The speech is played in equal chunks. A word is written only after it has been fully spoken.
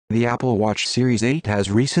The Apple Watch Series 8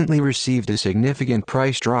 has recently received a significant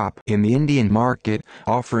price drop in the Indian market,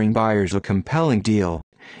 offering buyers a compelling deal.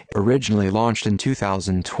 Originally launched in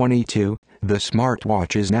 2022, the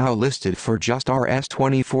smartwatch is now listed for just Rs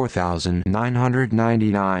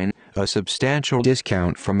 24,999, a substantial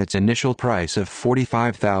discount from its initial price of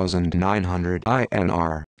 45,900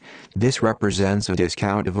 INR. This represents a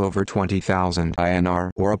discount of over 20,000 INR,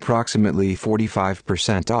 or approximately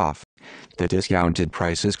 45% off. The discounted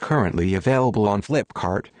price is currently available on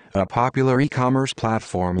Flipkart, a popular e-commerce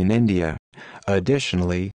platform in India.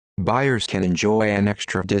 Additionally, buyers can enjoy an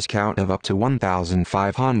extra discount of up to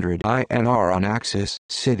 1,500 INR on Axis,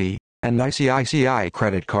 Citi, and ICICI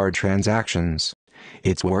credit card transactions.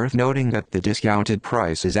 It's worth noting that the discounted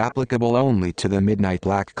price is applicable only to the midnight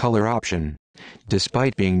black color option.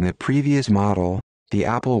 Despite being the previous model, the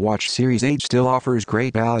Apple Watch Series 8 still offers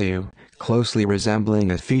great value, closely resembling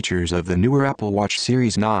the features of the newer Apple Watch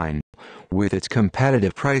Series 9. With its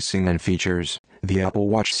competitive pricing and features, the Apple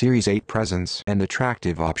Watch Series 8 presents an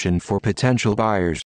attractive option for potential buyers.